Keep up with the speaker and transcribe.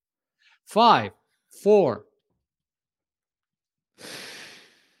5, 4.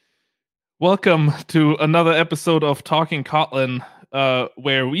 Welcome to another episode of Talking Kotlin,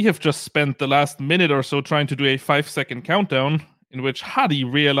 where we have just spent the last minute or so trying to do a 5-second countdown, in which Hadi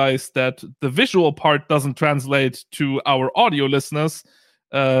realized that the visual part doesn't translate to our audio listeners.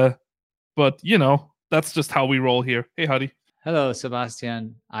 But, you know, that's just how we roll here. Hey, Hadi. Hello,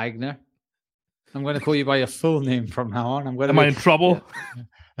 Sebastian Eigner. I'm going to call you by your full name from now on. Am I in trouble? Yeah.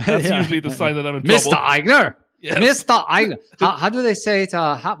 That's usually the sign that I'm in Mr. trouble. Eigner. Yes. Mr. Eigner. How do they say it?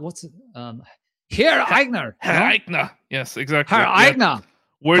 What's it? Herr Eigner. Herr Eigner. Yes, exactly. Herr Eigner.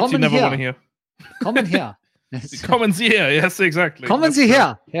 Words Kommen you never her. want to hear. Kommen her. Kommen Sie her. Yes, exactly. Kommen Sie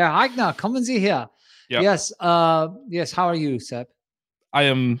her. Herr Eigner, kommen Sie her. Yep. Yes. Yes. How are you, Seb? I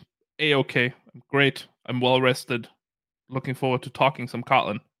am A-okay. I'm great. I'm well rested. Looking forward to talking some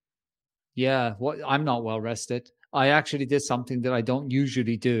Kotlin. Yeah. I'm not well rested. I actually did something that I don't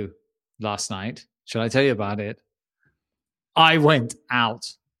usually do last night. Shall I tell you about it? I went out.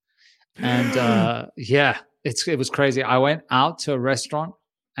 And yeah, it was crazy. I went out to a restaurant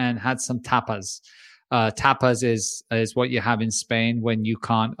and had some tapas. Tapas is what you have in Spain when you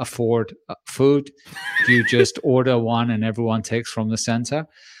can't afford food. You just order one and everyone takes from the center.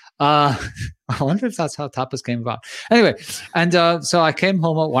 I wonder if that's how tapas came about. Anyway, and so I came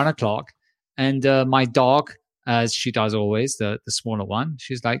home at 1:00, and my dog, as she does always, the smaller one,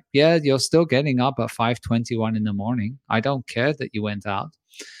 she's like, "Yeah, you're still getting up at 5:21 in the morning. I don't care that you went out."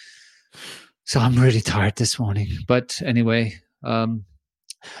 So I'm really tired this morning. But anyway,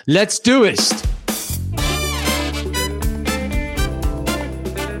 let's do it.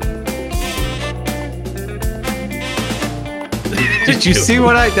 Did you see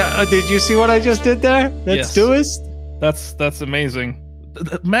what I just did there? Let's do it. That's amazing.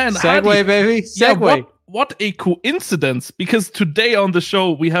 Man, Segway, baby. Segway. Yeah, what a coincidence, because today on the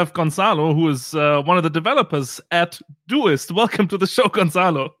show we have Gonzalo, who is one of the developers at Doist. Welcome to the show,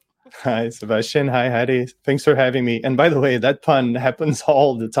 Gonzalo. Hi, Sebastian. Hi, Hadi. Thanks for having me. And by the way, that pun happens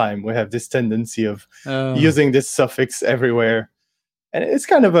all the time. We have this tendency of using this suffix everywhere. And it's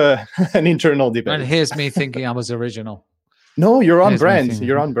kind of an internal debate. And here's me thinking I was original. No, you're on brand.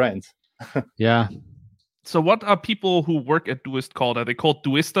 You're on brand. Yeah. So what are people who work at Doist called? Are they called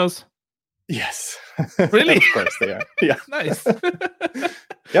Doistas? Yes. Really? Of course they are. Yeah. Nice.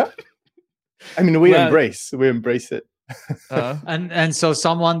 Yeah. I mean, we embrace it. And so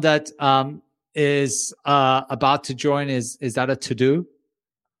someone that is about to join, is that a to-do?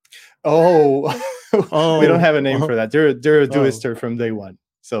 Oh, we don't have a name for that. They're a Doister from day one.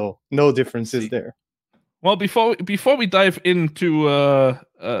 So no differences there. Well, before we dive into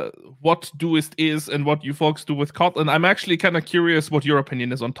what Doist is and what you folks do with Kotlin, I'm actually kind of curious what your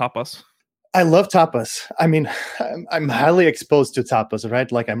opinion is on tapas. I love tapas. I mean, I'm highly exposed to tapas, right?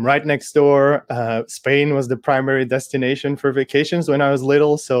 Like, I'm right next door. Spain was the primary destination for vacations when I was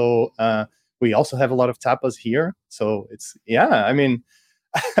little. So we also have a lot of tapas here. So I mean,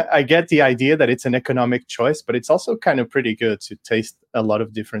 I get the idea that it's an economic choice, but it's also kind of pretty good to taste a lot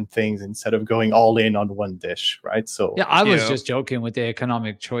of different things instead of going all in on one dish, right? So yeah, I was just joking with the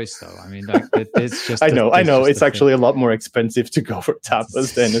economic choice, though. I mean, like, it's just. I know. It's actually a lot more expensive to go for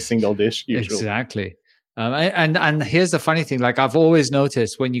tapas than a single dish usually. Exactly. And here's the funny thing: like, I've always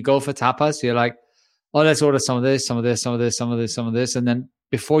noticed when you go for tapas, you're like, "Oh, let's order some of this, some of this, some of this, some of this, some of this," and then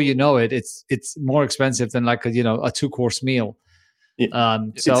before you know it, it's more expensive than like a 2-course meal.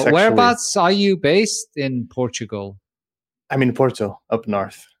 So whereabouts are you based in Portugal? I'm in Porto, up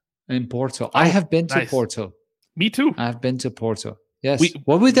north. In Porto. I have been to Porto. Me too. I've been to Porto. Yes.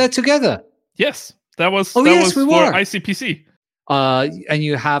 Were we there together? Yes. That was we for were. ICPC. And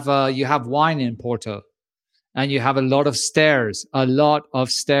you have wine in Porto. And you have a lot of stairs.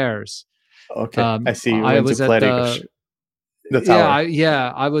 Okay. I see you went to Clérigos. The tower.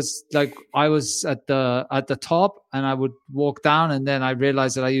 I was at the top, and I would walk down, and then I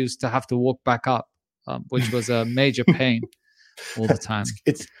realized that I used to have to walk back up, which was a major pain all the time.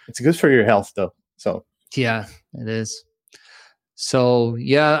 It's good for your health, though. So yeah, it is. So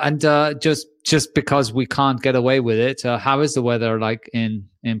yeah, and just because we can't get away with it, how is the weather like in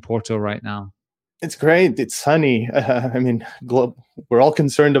Porto right now? It's great. It's sunny. I mean, we're all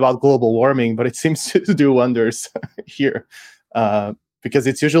concerned about global warming, but it seems to do wonders here. Because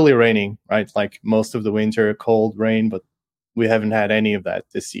it's usually raining, right? Like most of the winter, cold rain, but we haven't had any of that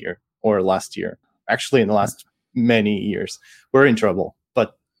this year or last year. Actually, in the last many years, we're in trouble,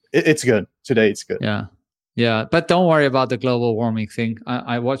 but it's good. Today, it's good. Yeah. Yeah, but don't worry about the global warming thing.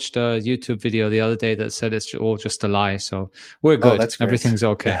 I watched a YouTube video the other day that said it's all just a lie. So we're good. That's great. Everything's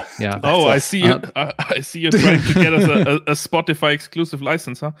okay. Yeah. Oh, I see. I see you're trying to get us a Spotify exclusive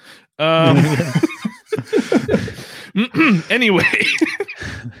license, huh? Anyway,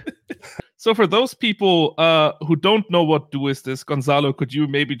 so for those people who don't know what Doist is, Gonzalo, could you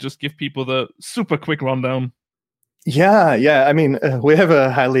maybe just give people the super quick rundown? Yeah. I mean, we have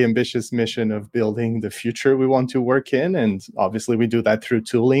a highly ambitious mission of building the future we want to work in, and obviously we do that through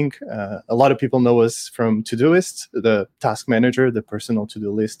tooling. A lot of people know us from Todoist, the task manager, the personal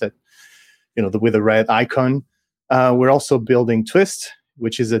to-do list that, with a red icon. We're also building Twist,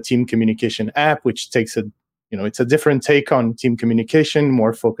 which is a team communication app, which takes it's a different take on team communication,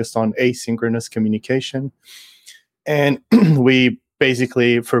 more focused on asynchronous communication. And we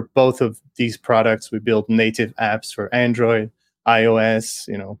basically, for both of these products, we build native apps for Android, iOS,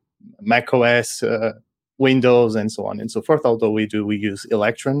 Mac OS, Windows, and so on and so forth. Although we use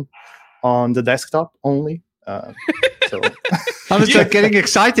Electron on the desktop only. So I was like getting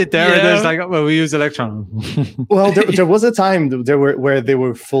excited there. And it's like, well, we use Electron. Well, there was a time where they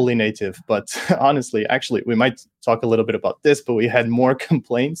were fully native, but honestly, actually, we might talk a little bit about this, but we had more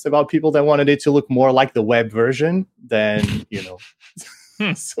complaints about people that wanted it to look more like the web version than,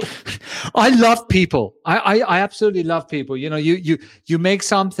 So. I love people. I absolutely love people. You make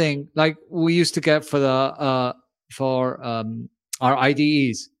something like we used to get for our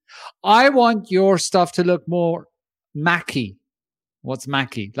IDEs. I want your stuff to look more Mackie. What's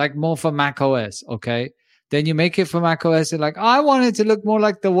Mackie? Like more for Mac OS, okay? Then you make it for Mac OS, and like, I want it to look more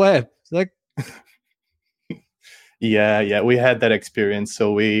like the web. It's like Yeah, we had that experience.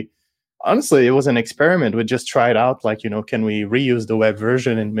 So honestly, it was an experiment. We just tried out, like, can we reuse the web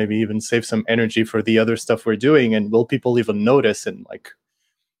version and maybe even save some energy for the other stuff we're doing? And will people even notice? And like,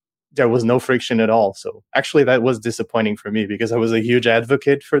 there was no friction at all. So actually, that was disappointing for me because I was a huge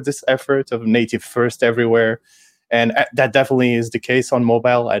advocate for this effort of native first everywhere. And that definitely is the case on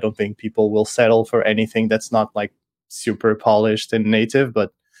mobile. I don't think people will settle for anything that's not like super polished and native.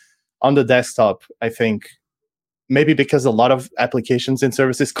 But on the desktop, I think maybe because a lot of applications and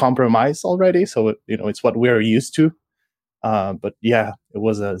services compromise already. So, it's what we're used to. But yeah, it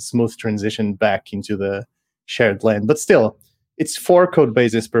was a smooth transition back into the shared land. But still, it's 4 code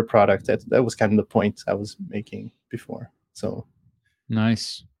bases per product. That was kind of the point I was making before. So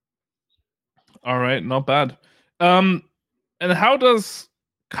nice. All right, not bad. And how does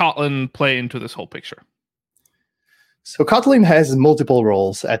Kotlin play into this whole picture? So Kotlin has multiple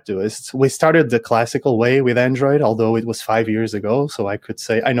roles at Doist. We started the classical way with Android, although it was 5 years ago. So I could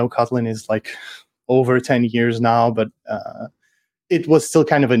say, I know Kotlin is like over 10 years now, but it was still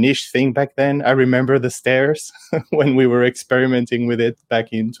kind of a niche thing back then. I remember the stairs when we were experimenting with it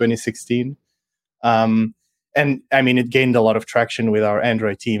back in 2016. And I mean, it gained a lot of traction with our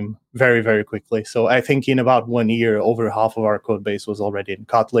Android team very, very quickly. So I think in about 1 year, over half of our code base was already in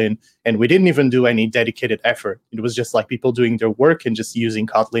Kotlin. And we didn't even do any dedicated effort. It was just like people doing their work and just using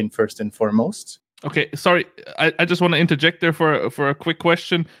Kotlin first and foremost. Okay, sorry. I just want to interject there for a quick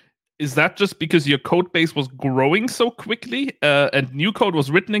question. Is that just because your code base was growing so quickly and new code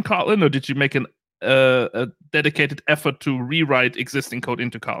was written in Kotlin, or did you make a dedicated effort to rewrite existing code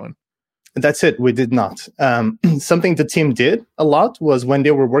into Kotlin? That's it. We did not. Something the team did a lot was when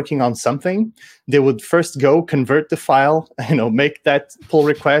they were working on something, they would first go convert the file, make that pull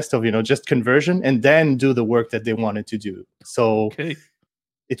request of, just conversion, and then do the work that they wanted to do. So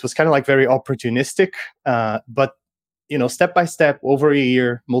It was kind of like very opportunistic, but step by step, over a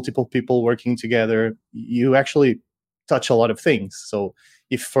year, multiple people working together, you actually touch a lot of things. So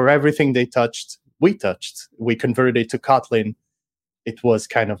if for everything they touched, we converted it to Kotlin, it was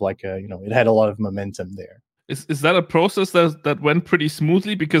kind of like it had a lot of momentum there. Is that a process that went pretty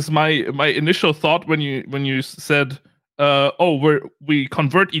smoothly? Because my initial thought when you said, we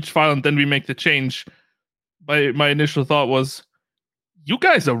convert each file and then we make the change, my initial thought was, you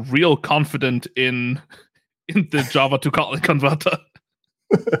guys are real confident in the Java to Kotlin converter.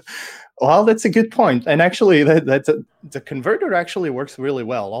 Well, that's a good point. And actually, the converter actually works really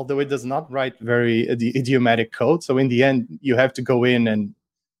well, although it does not write very idiomatic code. So in the end, you have to go in and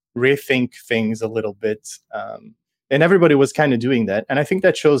rethink things a little bit. And everybody was kind of doing that. And I think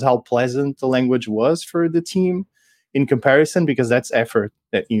that shows how pleasant the language was for the team in comparison, because that's effort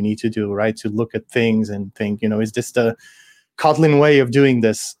that you need to do, right? To look at things and think, is this the Kotlin way of doing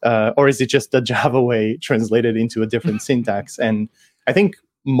this? Or is it just the Java way translated into a different syntax? And I think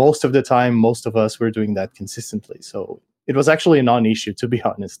most of the time, most of us were doing that consistently. So it was actually a non-issue, to be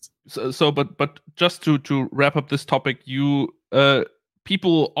honest. But just to wrap up this topic, you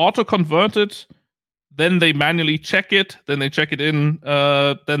people auto-converted then they manually check it, then they check it in,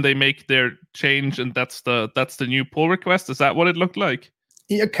 then they make their change, and that's the new pull request. Is that what it looked like?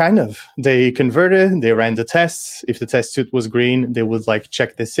 Yeah, kind of. They converted, they ran the tests. If the test suit was green, they would like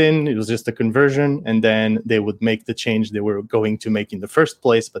check this in. It was just a conversion, and then they would make the change they were going to make in the first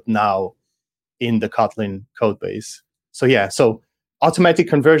place, but now in the Kotlin code base. So yeah, so automatic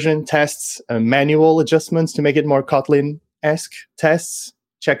conversion tests, manual adjustments to make it more Kotlin-esque tests,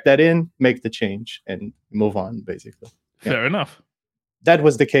 check that in, make the change, and move on, basically. Fair enough. That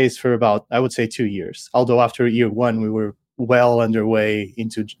was the case for about, I would say, 2 years. Although after year one, we were well underway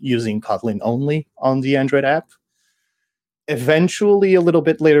into using Kotlin only on the Android app. Eventually, a little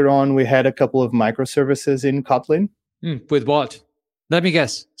bit later on, we had a couple of microservices in Kotlin. With what? Let me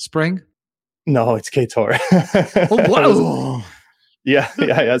guess. Spring? No, it's KTOR. Oh, wow.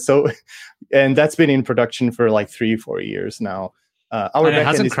 Yeah. So, and that's been in production for like 3-4 years now. Our and it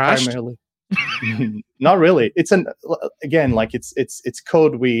hasn't crashed? Primarily not really. It's it's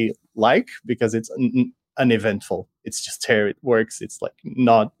code we like because it's uneventful. It's just how it works. It's like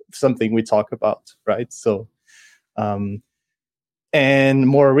not something we talk about, right? So, and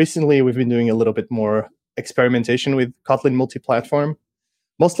more recently, we've been doing a little bit more experimentation with Kotlin multi-platform,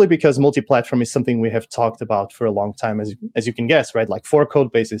 mostly because multi-platform is something we have talked about for a long time, as you can guess, right? Like 4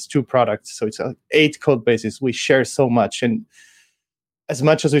 code bases, 2 products, so it's 8 code bases. We share so much, and as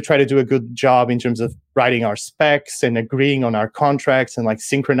much as we try to do a good job in terms of writing our specs and agreeing on our contracts and like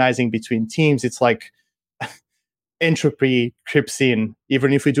synchronizing between teams, it's like entropy creeps in.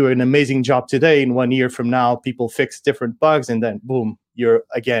 Even if we do an amazing job today, in 1 year from now, people fix different bugs and then boom, you're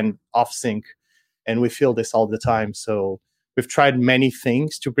again off sync. And we feel this all the time. So we've tried many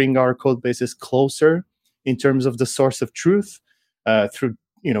things to bring our code bases closer in terms of the source of truth, through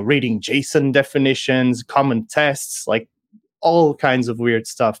reading JSON definitions, common tests, like all kinds of weird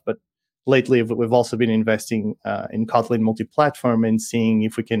stuff. But lately, we've also been investing in Kotlin multi-platform and seeing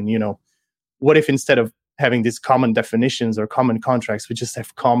if we can, what if instead of having these common definitions or common contracts, we just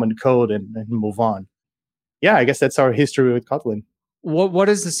have common code and move on. Yeah, I guess that's our history with Kotlin. What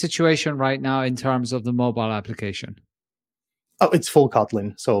is the situation right now in terms of the mobile application? Oh, it's full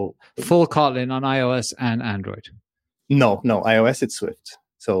Kotlin. So full Kotlin on iOS and Android? No, iOS, it's Swift.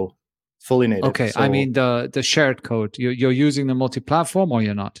 So fully native. Okay, so, I mean the shared code. You're using the multi-platform or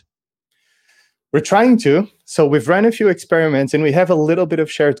you're not? We're trying to. So we've run a few experiments and we have a little bit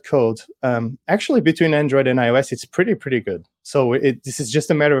of shared code. Actually, between Android and iOS, it's pretty good. So this is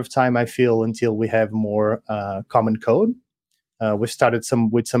just a matter of time, I feel, until we have more common code. We've started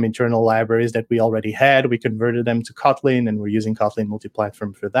with some internal libraries that we already had. We converted them to Kotlin, and we're using Kotlin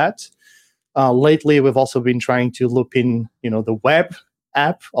multi-platform for that. Lately, we've also been trying to loop in, the web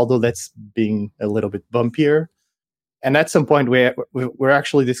app, although that's being a little bit bumpier. And at some point, we're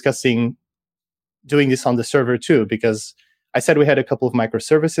actually discussing doing this on the server too, because I said we had a couple of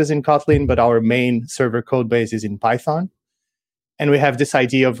microservices in Kotlin, but our main server code base is in Python. And we have this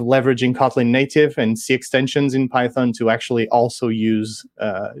idea of leveraging Kotlin native and C extensions in Python to actually also use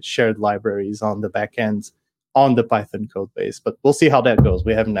shared libraries on the back end on the Python code base. But we'll see how that goes.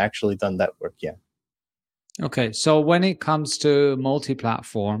 We haven't actually done that work yet. Okay, so when it comes to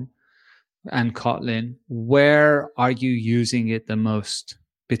multi-platform and Kotlin, where are you using it the most?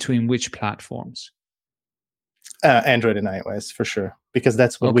 Between which platforms? Android and iOS, for sure, because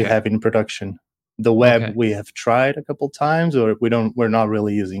that's what we have in production. The web we have tried a couple times, or we're not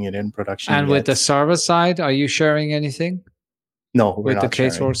really using it in production. And yet. With the server side, are you sharing anything? No, we're with not the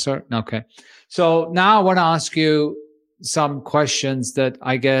KTOR. Okay. So now I want to ask you some questions that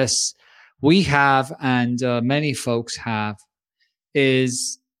I guess we have and many folks have.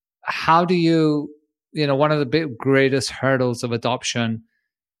 Is how do you one of the greatest hurdles of adoption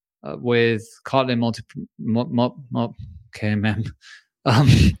with Kotlin KMM,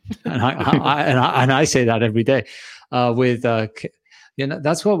 and I say that every day. With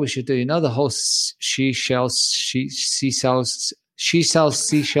that's what we should do. The whole she sells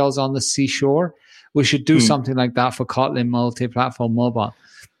seashells on the seashore. We should do something like that for Kotlin multi-platform mobile.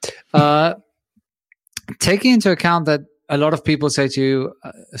 Taking into account that a lot of people say to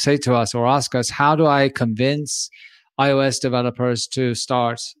us or ask us, how do I convince iOS developers to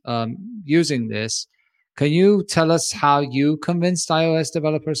start using this? Can you tell us how you convinced iOS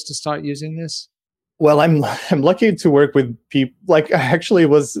developers to start using this? Well, I'm lucky to work with people. Like, I actually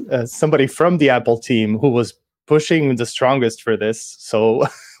was somebody from the Apple team who was pushing the strongest for this. So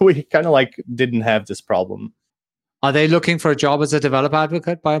we kind of didn't have this problem. Are they looking for a job as a developer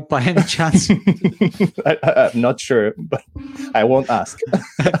advocate by any chance? I'm not sure, but I won't ask.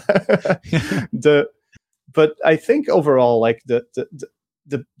 But I think overall,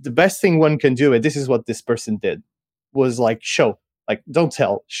 the best thing one can do, and this is what this person did, was like show, like don't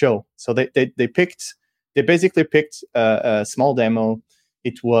tell, show. So they basically picked a small demo.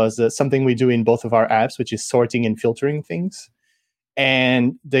 It was something we do in both of our apps, which is sorting and filtering things.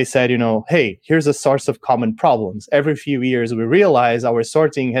 And they said, hey, here's a source of common problems. Every few years, we realize our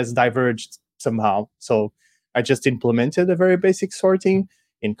sorting has diverged somehow. So I just implemented a very basic sorting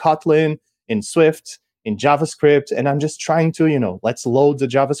in Kotlin, in Swift, in JavaScript, and I'm just trying to, let's load the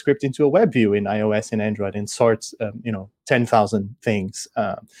JavaScript into a web view in iOS and Android and sort, 10,000 things.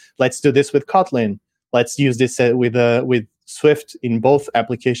 Let's do this with Kotlin. Let's use this with Swift in both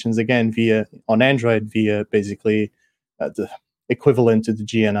applications again on Android via basically the equivalent to the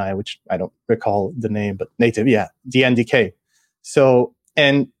GNI, which I don't recall the name, but native, the NDK. So,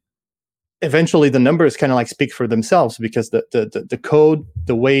 and eventually the numbers kind of like speak for themselves because the code,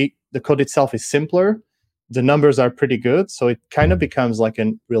 the way the code itself is simpler, the numbers are pretty good. So it kind of becomes like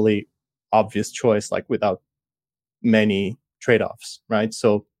a really obvious choice, like without many trade-offs, right?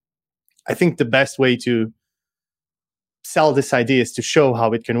 So I think the best way to sell this idea is to show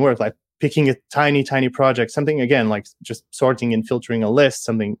how it can work, like picking a tiny project, something again, like just sorting and filtering a list,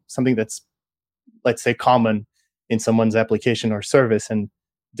 something that's, let's say, common in someone's application or service, and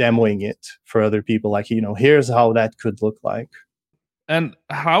demoing it for other people, like, here's how that could look like. And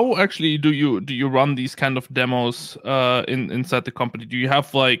how actually do you run these kind of demos inside the company? Do you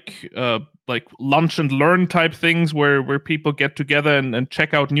have like lunch and learn type things where people get together and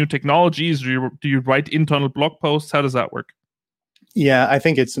check out new technologies? Do you write internal blog posts? How does that work? Yeah, I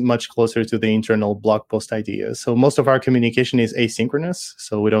think it's much closer to the internal blog post idea. So most of our communication is asynchronous,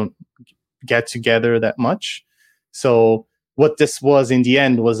 so we don't get together that much. So what this was in the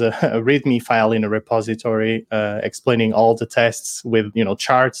end was a README file in a repository explaining all the tests with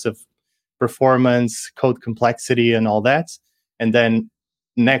charts of performance, code complexity, and all that. And then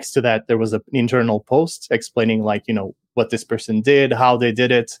next to that, there was an internal post explaining what this person did, how they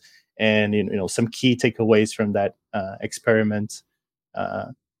did it, and some key takeaways from that experiment.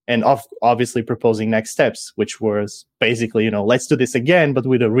 And obviously proposing next steps, which was basically, let's do this again, but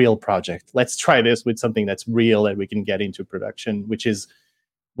with a real project. Let's try this with something that's real and we can get into production, which is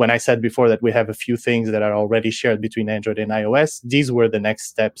when I said before that we have a few things that are already shared between Android and iOS. These were the next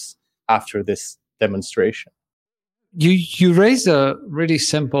steps after this demonstration. You raise a really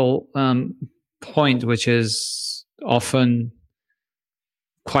simple point, which is often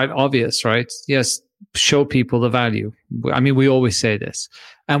quite obvious, right? Yes, show people the value. I mean, we always say this,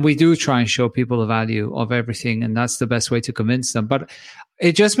 and we do try and show people the value of everything, and that's the best way to convince them. But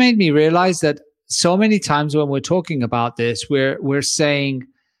it just made me realize that so many times when we're talking about this, we're saying,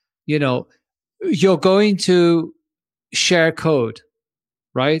 you're going to share code,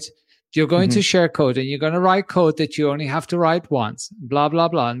 right? You're going to share code, and you're going to write code that you only have to write once, blah, blah,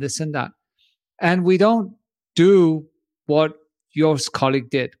 blah, and this and that. And we don't do what your colleague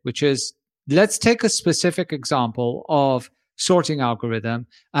did, which is, let's take a specific example of sorting algorithm,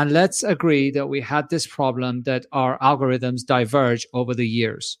 and let's agree that we had this problem that our algorithms diverge over the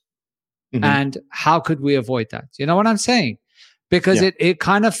years. And how could we avoid that? You know what I'm saying? Because it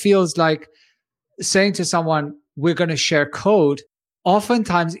kind of feels like saying to someone, we're going to share code.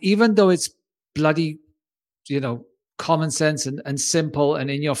 Oftentimes, even though it's bloody, common sense and simple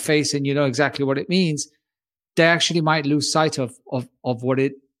and in your face and you know exactly what it means, they actually might lose sight of what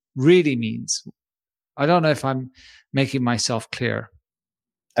it really means. I don't know if I'm making myself clear.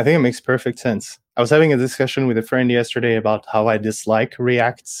 I think it makes perfect sense. I was having a discussion with a friend yesterday about how I dislike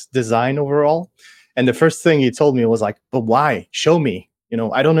React's design overall. And the first thing he told me was like, but why? Show me.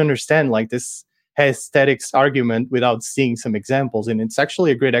 I don't understand this aesthetics argument without seeing some examples. And it's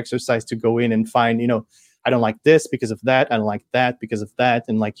actually a great exercise to go in and find, I don't like this because of that. I don't like that because of that.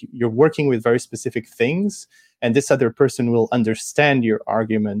 And you're working with very specific things. And this other person will understand your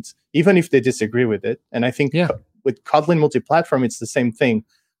argument, even if they disagree with it. And I think with Kotlin multi-platform, it's the same thing.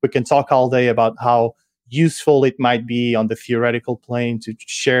 We can talk all day about how useful it might be on the theoretical plane to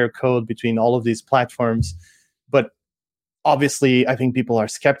share code between all of these platforms. But obviously, I think people are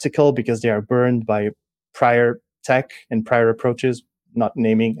skeptical because they are burned by prior tech and prior approaches, not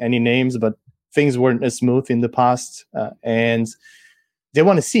naming any names, but things weren't as smooth in the past. And they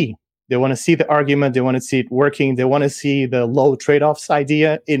want to see. They want to see the argument. They want to see it working. They want to see the low trade-offs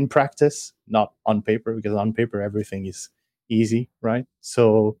idea in practice, not on paper, because on paper, everything is easy, right?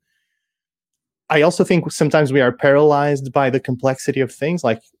 So I also think sometimes we are paralyzed by the complexity of things.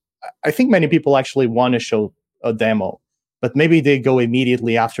 I think many people actually want to show a demo, but maybe they go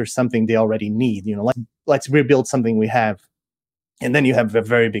immediately after something they already need. Let's rebuild something we have. And then you have a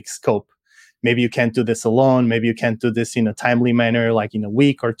very big scope. maybe you can't do this alone. Maybe you can't do this in a timely manner, like in a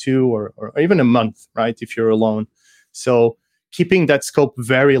week or two, or even a month, right? If you're alone. So keeping that scope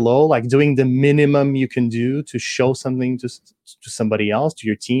very low, like doing the minimum you can do to show something to somebody else, to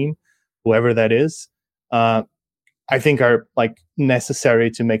your team, whoever that is, I think are like necessary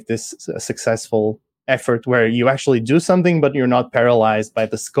to make this a successful effort where you actually do something, but you're not paralyzed by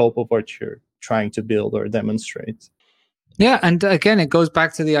the scope of what you're trying to build or demonstrate. Yeah, and again, it goes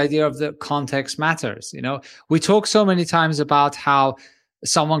back to the idea of the context matters. We talk so many times about how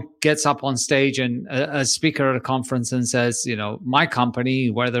someone gets up on stage and a speaker at a conference and says, my company,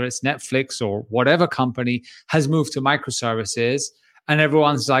 whether it's Netflix or whatever company, has moved to microservices, and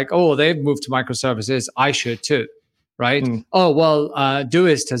everyone's like, oh, they've moved to microservices, I should too, right? Oh, well,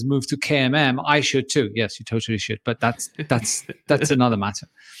 Doist has moved to KMM, I should too. Yes, you totally should, but that's another matter.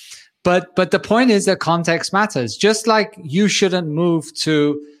 But the point is that context matters. Just like you shouldn't move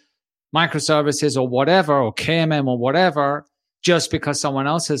to microservices or whatever, or KMM or whatever, just because someone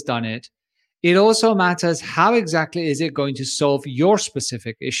else has done it. It also matters how exactly is it going to solve your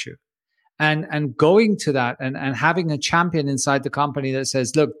specific issue. And going to that and having a champion inside the company that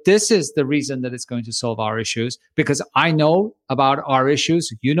says, look, this is the reason that it's going to solve our issues, because I know about our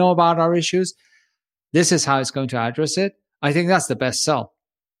issues, you know about our issues. This is how it's going to address it. I think that's the best sell.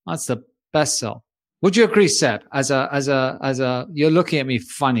 That's the best sell. Would you agree, Seb? As a, you're looking at me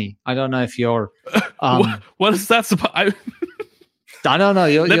funny. I don't know if you're. What is that about? I don't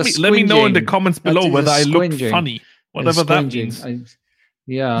know. Let me know in the comments below whether I look funny, whatever that means. And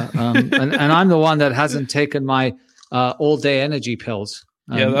I'm the one that hasn't taken my all-day energy pills.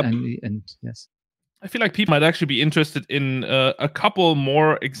 And yes. I feel like people might actually be interested in a couple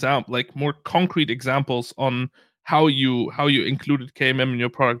more more concrete examples on how you included KMM in your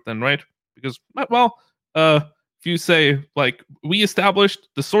product then, right? Because, if you say, like, we established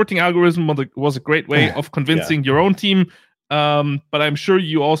the sorting algorithm was a great way of convincing your own team, but I'm sure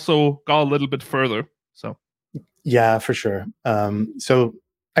you also got a little bit further. So, yeah, for sure. So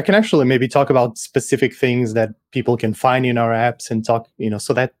I can actually maybe talk about specific things that people can find in our apps and talk,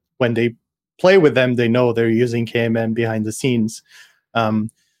 so that when they play with them, they know they're using KMM behind the scenes.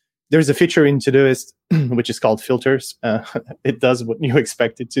 There's a feature in Todoist which is called filters. It does what you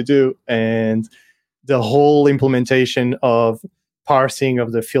expect it to do. And the whole implementation of parsing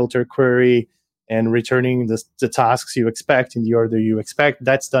of the filter query and returning the tasks you expect in the order you expect,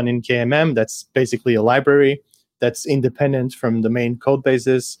 that's done in KMM. That's basically a library that's independent from the main code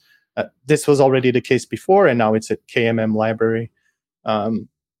bases. This was already the case before, and now it's a KMM library.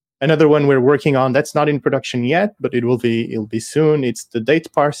 Another one we're working on that's not in production yet, but it'll be soon. It's the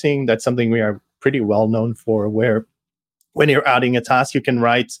date parsing. That's something we are pretty well known for, where when you're adding a task, you can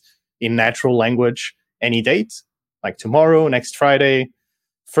write in natural language any date, like tomorrow, next Friday,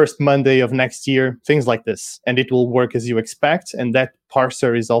 first Monday of next year, things like this. And it will work as you expect. And that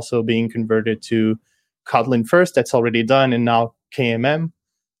parser is also being converted to Kotlin first. That's already done. And now KMM.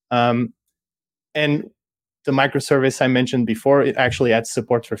 And the microservice I mentioned before, it actually adds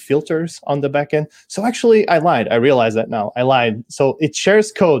support for filters on the backend. So actually, I lied. I realize that now. I lied. So it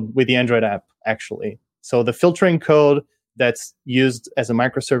shares code with the Android app, actually. So the filtering code that's used as a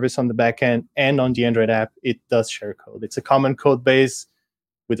microservice on the backend and on the Android app, it does share code. It's a common code base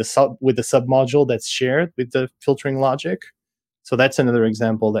with a submodule that's shared with the filtering logic. So that's another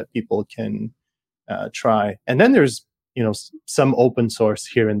example that people can try. And then there's some open source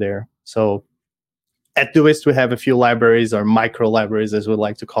here and there. So at Doist, we have a few libraries, or micro libraries, as we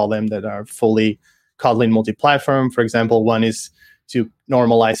like to call them, that are fully Kotlin multi-platform. For example, one is to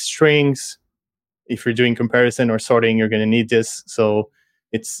normalize strings. If you're doing comparison or sorting, you're going to need this. So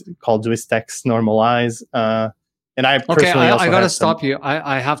it's called Doist Text Normalize. And I personally I got to stop you.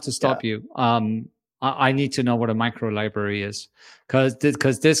 I have to stop you. I need to know what a micro library is,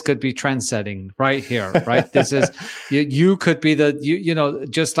 because this could be trend setting right here, right? This is you could be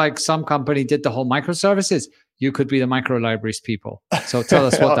just like some company did the whole microservices. You could be the micro libraries people. So tell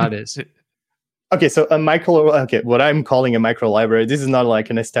us what that is. Okay, so what I'm calling a micro library, this is not like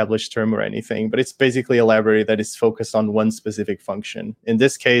an established term or anything, but it's basically a library that is focused on one specific function. In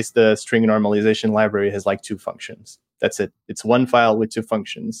this case, the string normalization library has like two functions. That's it. It's one file with two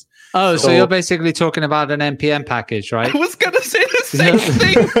functions. Oh, so you're basically talking about an NPM package, right? I was going to say the same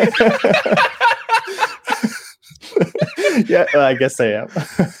thing. Yeah, I guess I am.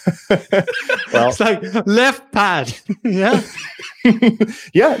 Well, it's like left pad. Yeah.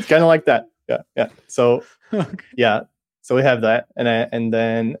 Yeah, it's kind of like that. Yeah. So, yeah. So we have that. And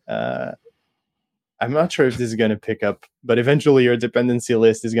then I'm not sure if this is going to pick up, but eventually your dependency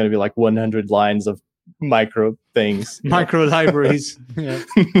list is going to be like 100 lines of micro things. Micro libraries.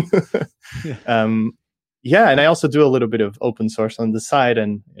 Yeah. And I also do a little bit of open source on the side,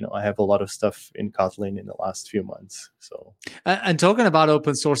 and I have a lot of stuff in Kotlin in the last few months. So, and talking about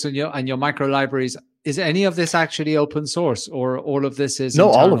open source and your micro libraries, is any of this actually open source, or all of this is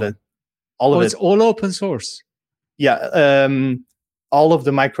internal? All of it. All of it. It's all open source. Yeah. All of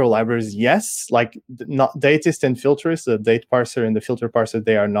the micro libraries, yes. Like not Datist and Filterist, the date parser and the filter parser,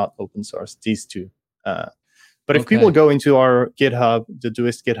 they are not open source. These two. But if people go into our GitHub, the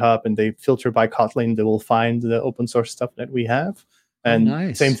Doist GitHub, and they filter by Kotlin, they will find the open source stuff that we have.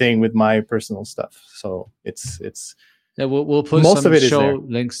 And same thing with my personal stuff. So it's yeah. We'll put most of it show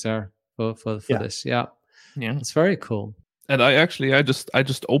links there for this. Yeah. It's very cool. And I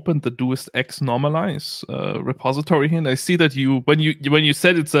just opened the Doist X Normalize repository here, and I see that when you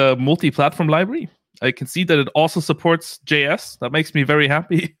said it's a multi-platform library, I can see that it also supports JS. That makes me very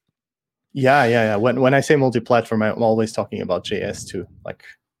happy. Yeah. When I say multi-platform, I'm always talking about JS too.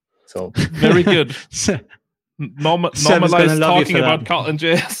 So very good. Normalize talking about Kotlin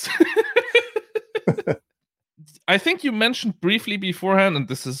JS. I think you mentioned briefly beforehand, and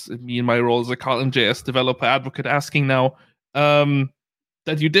this is me in my role as a Kotlin JS developer advocate asking now,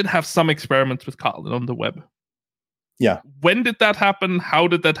 that you did have some experiments with Kotlin on the web. Yeah. When did that happen? How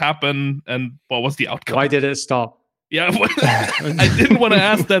did that happen? And what was the outcome? Why did it stop? Yeah, I didn't want to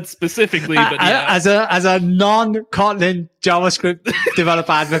ask that specifically, but as a non-Kotlin JavaScript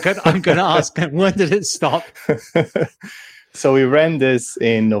developer advocate, I'm going to ask, when did it stop? So we ran this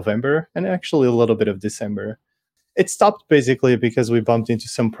in November and actually a little bit of December. It stopped basically because we bumped into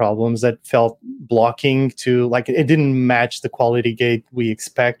some problems that felt blocking to, it didn't match the quality gate we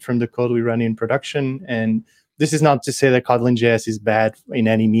expect from the code we run in production. And this is not to say that Kotlin JS is bad in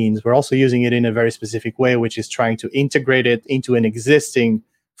any means. We're also using it in a very specific way, which is trying to integrate it into an existing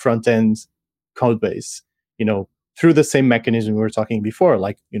front-end code base, through the same mechanism we were talking before,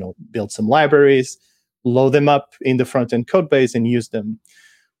 build some libraries, load them up in the front-end code base and use them.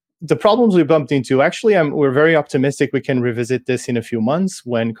 The problems we bumped into, actually, we're very optimistic we can revisit this in a few months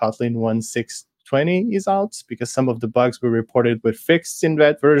when Kotlin 1.6.20 is out, because some of the bugs we reported were fixed in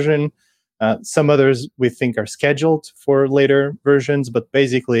that version. Some others we think are scheduled for later versions, but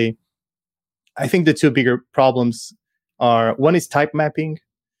basically, I think the two bigger problems are, one is type mapping.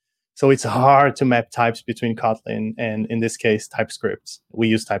 So it's hard to map types between Kotlin and, in this case, TypeScript. We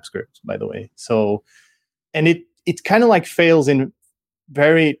use TypeScript, by the way. So, and it kind of fails in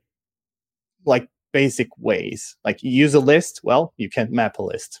very basic ways. You use a list, well, you can't map a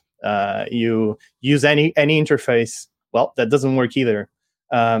list. You use any interface, well, that doesn't work either.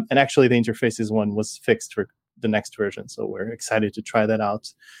 And actually, the interfaces one was fixed for the next version, so we're excited to try that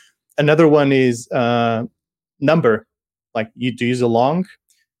out. Another one is number. You do use a long,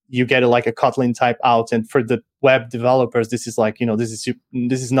 you get a Kotlin type out, and for the web developers, this is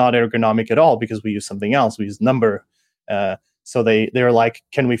this is not ergonomic at all because we use something else. We use number. So they're like,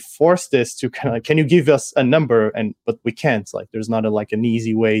 can we force this to can you give us a number? But we can't. There's not an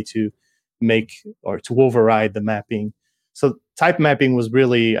easy way to make or to override the mapping. So type mapping was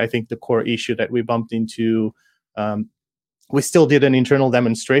really, I think, the core issue that we bumped into. We still did an internal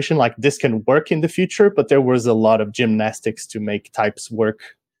demonstration, this can work in the future, but there was a lot of gymnastics to make types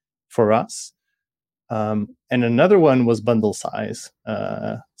work for us. And another one was bundle size.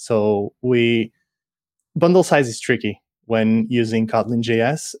 So bundle size is tricky when using Kotlin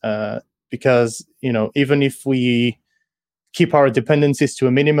JS, because even if we keep our dependencies to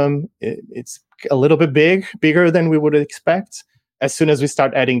a minimum, it's a little bit bigger than we would expect. As soon as we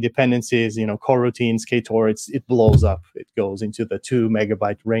start adding dependencies, coroutines, ktor, it blows up. It goes into the 2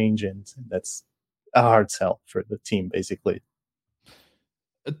 megabyte range, and that's a hard sell for the team, basically.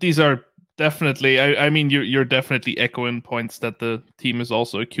 These are definitely, I mean, you're definitely echoing points that the team is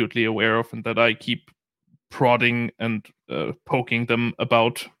also acutely aware of, and that I keep prodding and poking them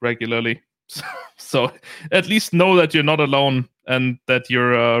about regularly. So at least know that you're not alone and that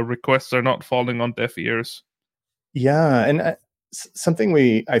your requests are not falling on deaf ears. Yeah, and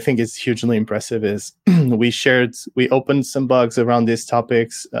something I think is hugely impressive is we opened some bugs around these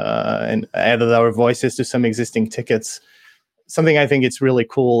topics and added our voices to some existing tickets. Something I think it's really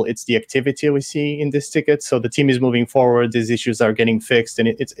cool, it's the activity we see in this ticket. So the team is moving forward, these issues are getting fixed, and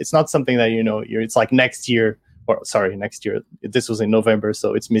it's not something that, it's next year. Next year. This was in November,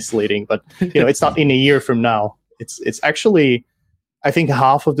 so it's misleading. But it's not in a year from now. It's actually, I think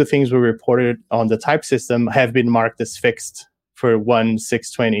half of the things we reported on the type system have been marked as fixed for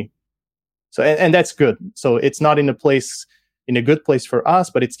 1.6.20. So and that's good. So it's not in a good place for us,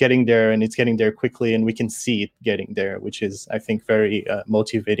 but it's getting there, and it's getting there quickly, and we can see it getting there, which is, I think, very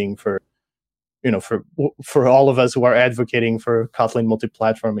motivating for for all of us who are advocating for Kotlin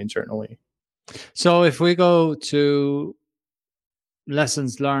multi-platform internally. So if we go to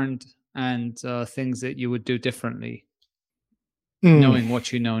lessons learned and things that you would do differently, knowing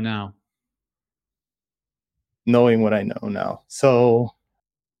what you know now. Knowing what I know now. So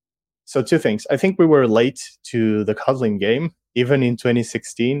two things. I think we were late to the Kotlin game, even in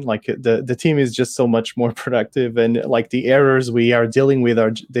 2016. Like the team is just so much more productive, and like the errors we are dealing with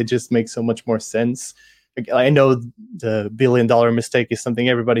they just make so much more sense. I know the $1 billion mistake is something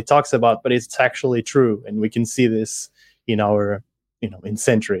everybody talks about, but it's actually true, and we can see this in our in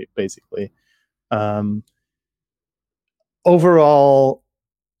Century basically. Overall,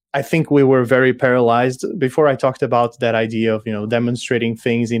 I think we were very paralyzed. Before I talked about that idea of demonstrating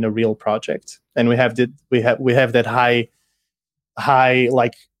things in a real project, and we have that high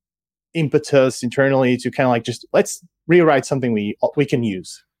like impetus internally to kind of like just let's rewrite something we can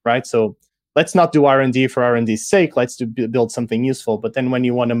use, right? So let's not do R&D for R&D's sake. Let's build something useful. But then when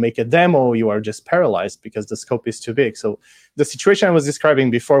you want to make a demo, you are just paralyzed because the scope is too big. So the situation I was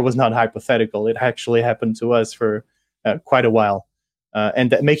describing before was not hypothetical. It actually happened to us for quite a while.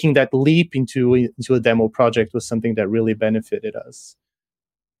 And making that leap into a demo project was something that really benefited us.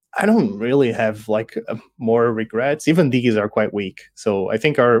 I don't really have like more regrets. Even these are quite weak. So I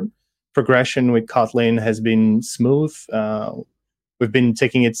think our progression with Kotlin has been smooth. We've been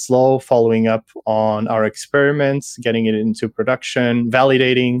taking it slow, following up on our experiments, getting it into production,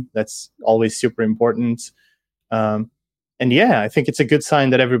 validating. That's always super important. And yeah, I think it's a good sign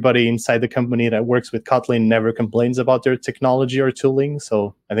that everybody inside the company that works with Kotlin never complains about their technology or tooling.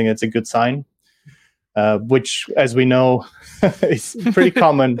 So I think that's a good sign, which, as we know, is pretty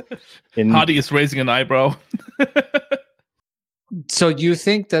common. Hadi is raising an eyebrow. So you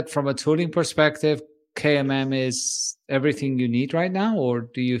think that from a tooling perspective, KMM is everything you need right now, or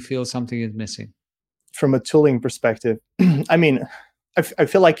do you feel something is missing? From a tooling perspective, I mean, I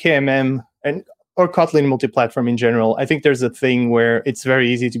feel like KMM or Kotlin multi-platform in general, I think there's a thing where it's very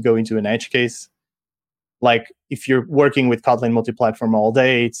easy to go into an edge case. Like if you're working with Kotlin multi-platform all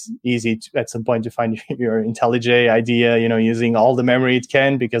day, it's easy at some point to find your IntelliJ idea, using all the memory it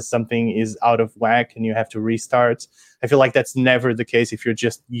can because something is out of whack and you have to restart. I feel like that's never the case if you're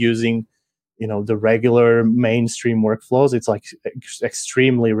just using the regular mainstream workflows. It's like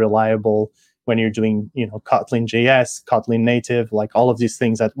extremely reliable when you're doing, Kotlin JS, Kotlin native, like all of these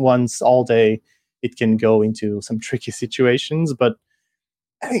things at once, all day. It can go into some tricky situations, but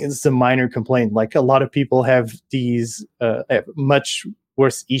I think it's a minor complaint. Like a lot of people have these much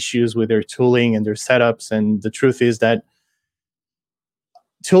worse issues with their tooling and their setups. And the truth is that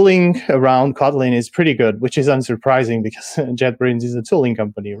tooling around Kotlin is pretty good, which is unsurprising because JetBrains is a tooling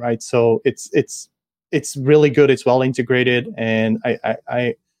company, right? So it's really good. It's well integrated, and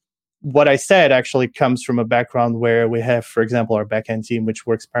I what I said actually comes from a background where we have, for example, our backend team, which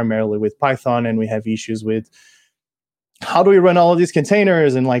works primarily with Python, and we have issues with how do we run all of these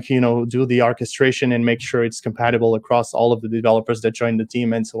containers and do the orchestration and make sure it's compatible across all of the developers that join the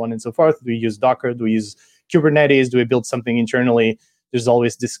team and so on and so forth. Do we use Docker? Do we use Kubernetes? Do we build something internally? There's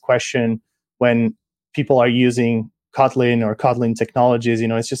always this question when people are using Kotlin or Kotlin technologies,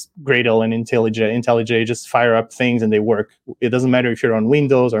 it's just Gradle and IntelliJ just fire up things and they work. It doesn't matter if you're on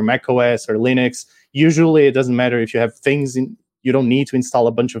Windows or Mac OS or Linux. Usually it doesn't matter if you have things you don't need to install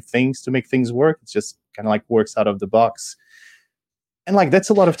a bunch of things to make things work. It's just kind of like works out of the box. And like that's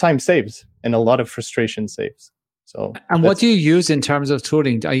a lot of time saves and a lot of frustration saves. So, and what do you use in terms of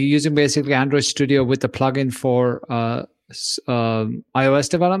tooling? Are you using basically Android Studio with the plugin for iOS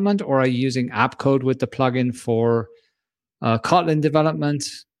development, or are you using AppCode with the plugin for Kotlin development?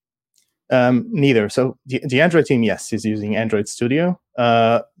 Neither. So the Android team, yes, is using Android Studio.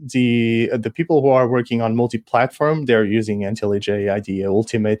 The people who are working on multi-platform, they're using IntelliJ IDEA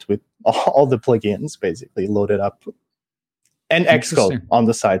Ultimate with all the plugins basically loaded up, and Xcode on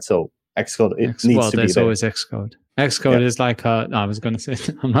the side. So Xcode needs to be there. There's always Xcode. Xcode is like no, I was going to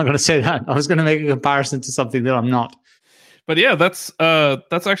say I'm not going to say that. I was going to make a comparison to something that I'm not. But yeah, that's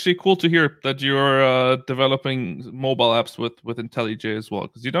actually cool to hear that you're developing mobile apps with IntelliJ as well,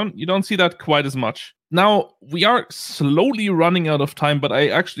 because you don't see that quite as much. Now we are slowly running out of time, but I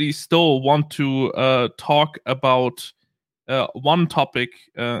actually still want to talk about one topic,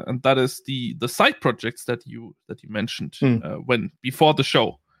 and that is the side projects that you mentioned when before the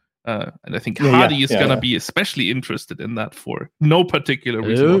show. And I think Hadi is gonna be especially interested in that for no particular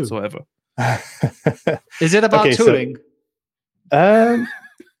reason whatsoever. Is it about tooling? Kind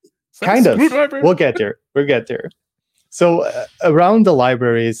of. We'll get there. So around the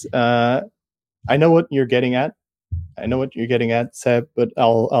libraries, I know what you're getting at. I know what you're getting at, Seb, but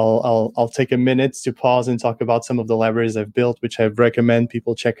I'll take a minute to pause and talk about some of the libraries I've built, which I recommend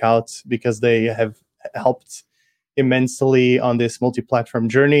people check out because they have helped immensely on this multi-platform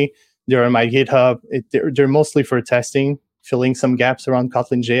journey. They're on my GitHub. They're mostly for testing, filling some gaps around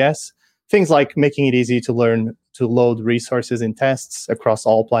Kotlin.js. Things like making it easy to learn to load resources in tests across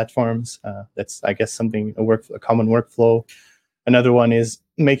all platforms. That's, I guess, a common workflow. Another one is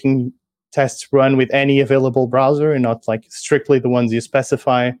making tests run with any available browser and not like strictly the ones you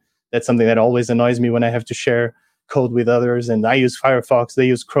specify. That's something that always annoys me when I have to share code with others. And I use Firefox, they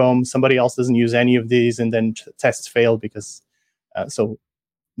use Chrome, somebody else doesn't use any of these, and then tests fail because so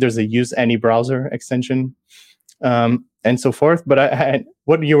there's a use any browser extension and so forth. But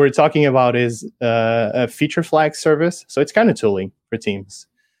what you were talking about is a feature flag service. So it's kind of tooling for teams.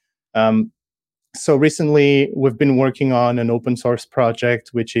 So recently, we've been working on an open source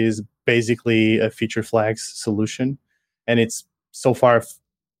project, which is basically a feature flags solution. And it's so far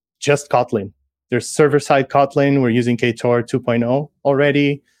just Kotlin. There's server-side Kotlin. We're using Ktor 2.0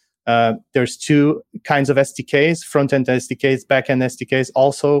 already. There's two kinds of SDKs, front-end SDKs, back-end SDKs,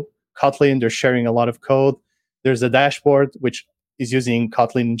 also Kotlin. They're sharing a lot of code. There's a dashboard, which is using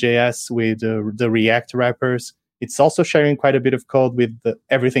Kotlin.js with the React wrappers. It's also sharing quite a bit of code with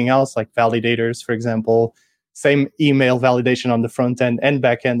everything else, like validators, for example. Same email validation on the front end and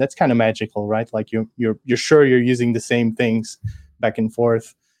back end. That's kind of magical, right? Like you're sure you're using the same things back and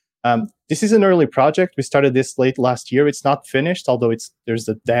forth. This is an early project. We started this late last year. It's not finished, although there's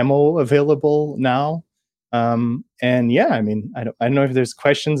a demo available now. And yeah, I mean, I don't know if there's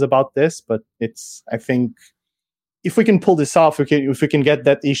questions about this, but I think if we can pull this off, if we can get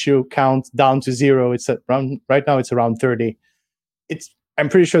that issue count down to 0, right now it's around 30. I'm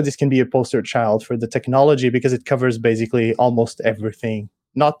pretty sure this can be a poster child for the technology because it covers basically almost everything.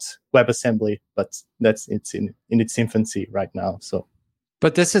 Not WebAssembly, but it's in its infancy right now. So,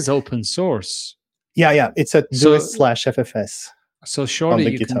 but this is open source. Yeah, it's at Doist/FFS. So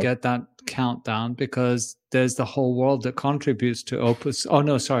surely you can get that count down because there's the whole world that contributes to open. Oh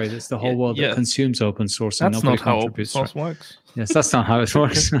no, sorry, there's the whole world that consumes open source. And that's nobody not how contributes. Open source works. Yes, that's not how it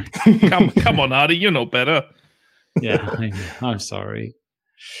works. come on, Adi, you know better. Yeah, I'm sorry.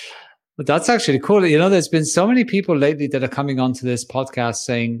 But that's actually cool. You know, there's been so many people lately that are coming onto this podcast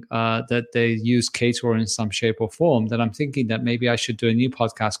saying that they use Ktor in some shape or form, that I'm thinking that maybe I should do a new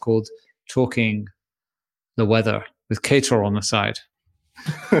podcast called Talking the Weather with Ktor on the side.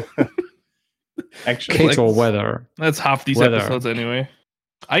 Actually, Ktor weather. That's half these episodes anyway.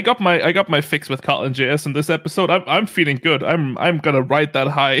 I got my fix with Kotlin.js in this episode. I'm feeling good. I'm gonna ride that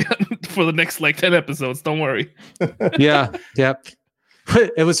high for the next 10 episodes. Don't worry. Yeah.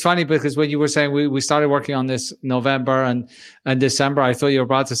 It was funny because when you were saying we started working on this November and December, I thought you were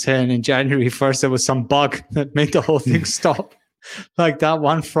about to say, and in January 1st there was some bug that made the whole thing stop. Like that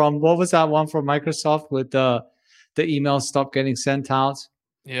one from Microsoft with the emails stopped getting sent out.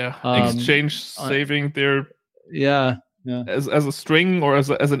 Yeah, Exchange saving their as a string or as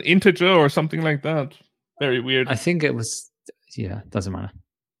an integer or something like that. Very weird. I think it was. Yeah, doesn't matter.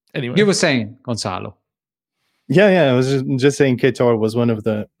 Anyway, you were saying, Gonzalo. Yeah. I was just saying Ktor was one of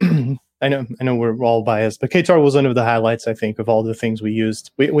the. I know we're all biased, but Ktor was one of the highlights, I think, of all the things we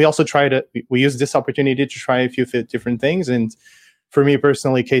used. We also tried it. We used this opportunity to try a few different things, and for me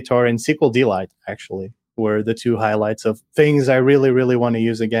personally, Ktor and SQL Delight actually were the two highlights of things I really, really want to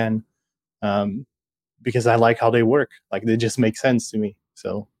use again, because I like how they work. Like they just make sense to me.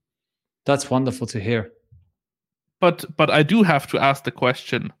 So that's wonderful to hear. But I do have to ask the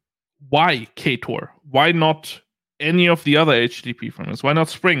question: why Ktor? Why not any of the other HTTP frameworks? Why not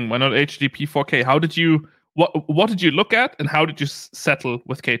Spring? Why not HTTP 4K? How did you what did you look at, and how did you settle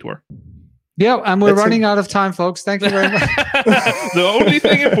with Ktor? Yeah, and we're running out of time, folks. Thank you very much. The only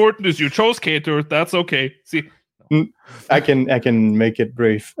thing important is you chose Ktor. That's okay. See, I can make it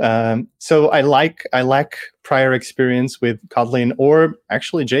brief. So I lack prior experience with Kotlin or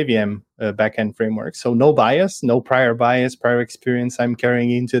actually JVM backend framework. So no bias, no prior experience I'm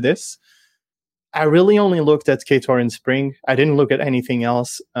carrying into this. I really only looked at Ktor and Spring. I didn't look at anything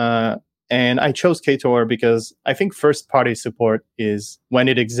else. And I chose Ktor because I think first-party support is, when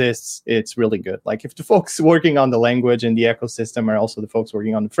it exists, it's really good. Like if the folks working on the language and the ecosystem are also the folks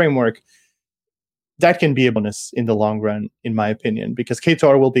working on the framework, that can be a bonus in the long run, in my opinion, because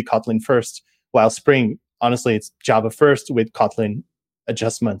Ktor will be Kotlin first, while Spring, honestly, it's Java first with Kotlin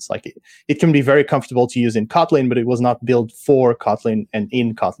adjustments. Like it can be very comfortable to use in Kotlin, but it was not built for Kotlin and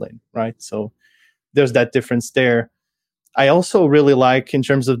in Kotlin, right? So there's that difference there. I also really like, in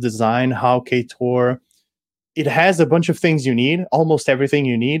terms of design, how Ktor it has a bunch of things you need, almost everything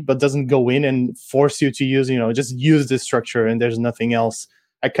you need, but doesn't go in and force you to use, just use this structure and there's nothing else.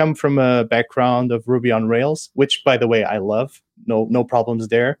 I come from a background of Ruby on Rails, which, by the way, I love. No problems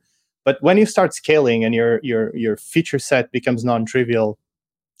there. But when you start scaling and your feature set becomes non-trivial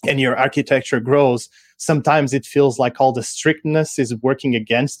and your architecture grows, sometimes it feels like all the strictness is working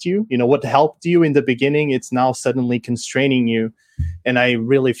against you. What helped you in the beginning, it's now suddenly constraining you. And I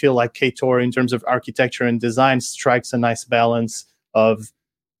really feel like Ktor, in terms of architecture and design, strikes a nice balance of,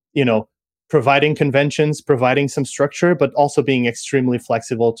 providing conventions, providing some structure, but also being extremely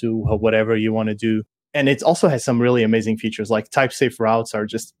flexible to whatever you want to do. And it also has some really amazing features, like type-safe routes are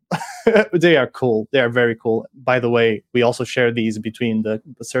just, they are cool. They are very cool. By the way, we also share these between the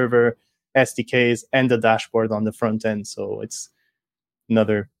server SDKs and the dashboard on the front end. So it's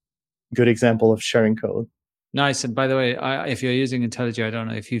another good example of sharing code. Nice. And by the way, if you're using IntelliJ, I don't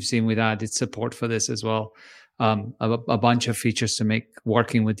know if you've seen with added support for this as well. A bunch of features to make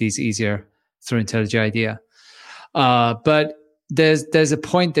working with these easier through IntelliJ IDEA. But there's a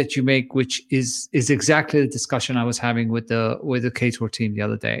point that you make, which is exactly the discussion I was having with the Ktor team the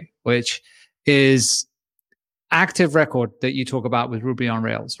other day, which is active record that you talk about with Ruby on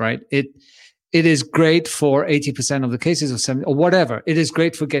Rails, right? It is great for 80% of the cases or 70 or whatever. It is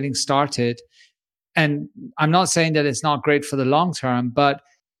great for getting started. And I'm not saying that it's not great for the long term, but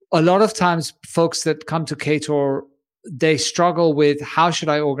a lot of times folks that come to Ktor, they struggle with how should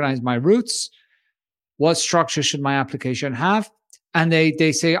I organize my routes? What structure should my application have? And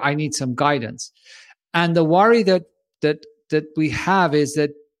they say, I need some guidance. And the worry that we have is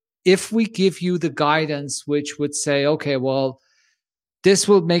that if we give you the guidance, which would say, okay, well, this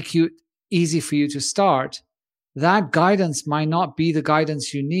will make you easy for you to start, that guidance might not be the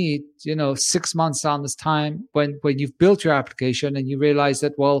guidance you need, 6 months down this time when you've built your application and you realize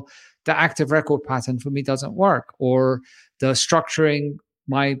that, well, the active record pattern for me doesn't work, or the structuring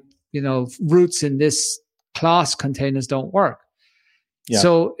my, routes in this class containers don't work. Yeah.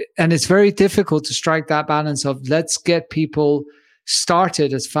 So, and it's very difficult to strike that balance of let's get people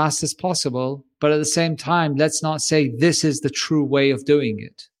started as fast as possible, but at the same time, let's not say this is the true way of doing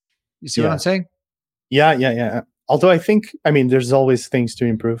it. You see what I'm saying? Yeah. Although I think, there's always things to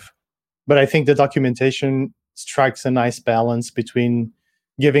improve, but I think the documentation strikes a nice balance between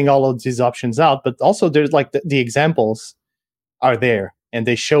giving all of these options out, but also there's like the examples are there and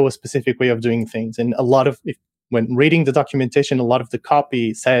they show a specific way of doing things. And a lot of, when reading the documentation, a lot of the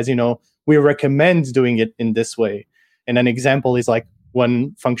copy says, we recommend doing it in this way. And an example is like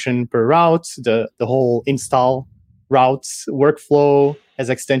one function per route, the whole install routes workflow has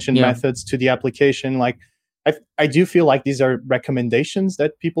extension methods to the application. Like I do feel like these are recommendations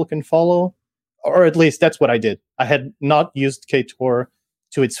that people can follow, or at least that's what I did. I had not used Ktor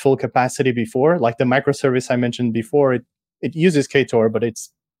to its full capacity before. Like the microservice I mentioned before, it uses Ktor, but it's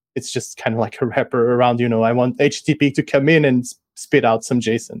just kind of like a wrapper around, I want HTTP to come in and spit out some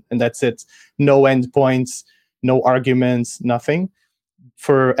JSON, and that's it. No endpoints, no arguments, nothing.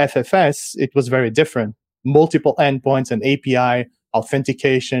 For FFS, it was very different. Multiple endpoints and API,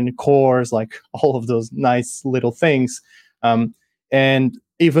 authentication, cores, like all of those nice little things. And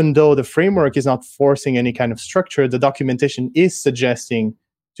even though the framework is not forcing any kind of structure, the documentation is suggesting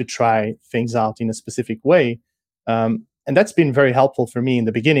to try things out in a specific way. And that's been very helpful for me in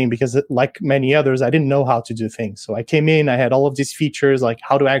the beginning because, like many others, I didn't know how to do things. So I came in, I had all of these features, like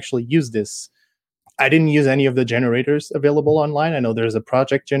how to actually use this. I didn't use any of the generators available online. I know there's a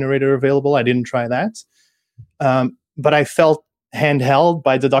project generator available. I didn't try that. But I felt handheld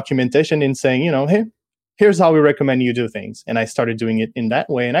by the documentation in saying, hey, here's how we recommend you do things. And I started doing it in that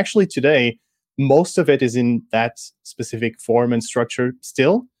way. And actually today, most of it is in that specific form and structure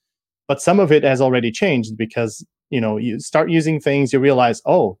still. But some of it has already changed because you start using things, you realize,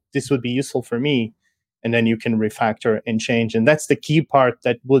 oh, this would be useful for me. And then you can refactor and change. And that's the key part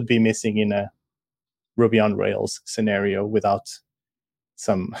that would be missing in a Ruby on Rails scenario without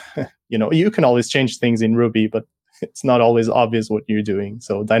some, you can always change things in Ruby, but it's not always obvious what you're doing.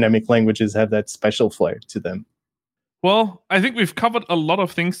 So dynamic languages have that special flair to them. Well, I think we've covered a lot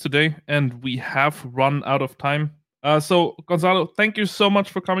of things today and we have run out of time. So Gonzalo, thank you so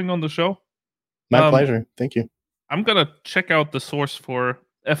much for coming on the show. My pleasure. Thank you. I'm going to check out the source for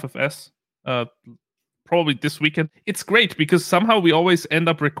FFS probably this weekend. It's great because somehow we always end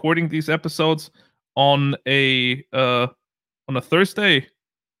up recording these episodes on a Thursday,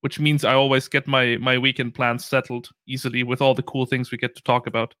 which means I always get my weekend plans settled easily with all the cool things we get to talk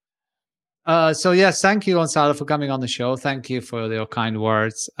about. So yes, thank you, Gonzalo, for coming on the show. Thank you for your kind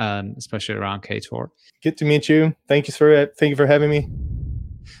words, especially around Ktor. Good to meet you. Thank you for having me.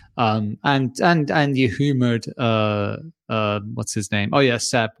 And you humored what's his name? Oh yeah,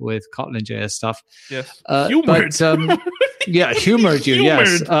 Seb with Kotlin JS stuff. Yes, humored. But, yeah, humored you.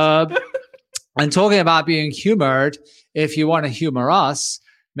 Yes. And talking about being humored, if you want to humor us,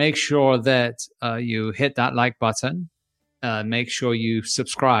 make sure that you hit that like button. Make sure you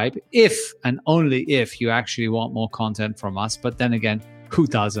subscribe if and only if you actually want more content from us. But then again, who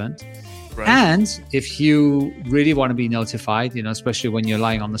doesn't? Right. And if you really want to be notified, especially when you're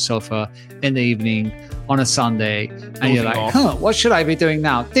lying on the sofa in the evening on a Sunday and you're like, what should I be doing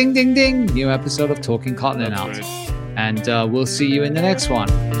now? Ding, ding, ding. New episode of Talking Kotlin out. Right. And we'll see you in the next one.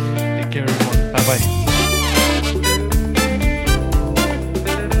 Take care, everyone. Bye-bye.